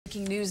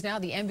Breaking news now,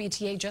 the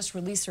MBTA just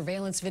released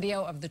surveillance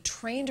video of the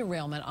train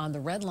derailment on the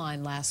Red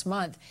Line last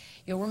month.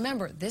 You'll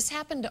remember this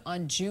happened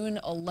on June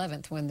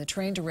 11th when the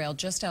train derailed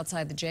just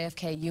outside the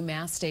JFK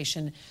UMass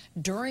station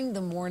during the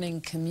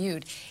morning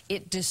commute.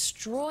 It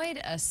destroyed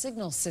a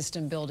signal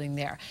system building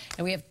there.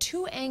 And we have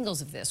two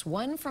angles of this,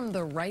 one from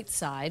the right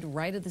side,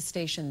 right of the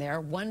station there,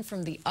 one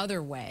from the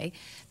other way.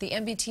 The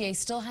MBTA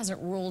still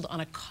hasn't ruled on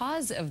a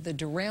cause of the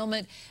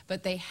derailment,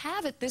 but they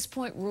have at this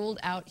point ruled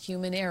out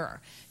human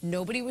error.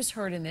 Nobody was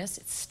hurt in this.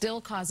 It's still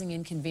causing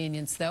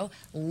inconvenience, though.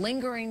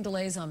 Lingering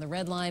delays on the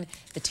Red Line.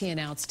 The T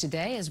announced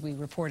today, as we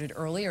reported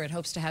earlier, it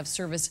hopes to have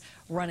service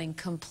running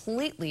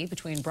completely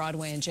between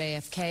Broadway and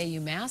JFK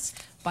UMass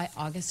by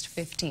August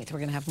 15th. We're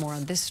going to have more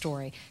on this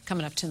story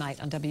coming up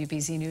tonight on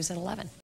WBZ News at 11.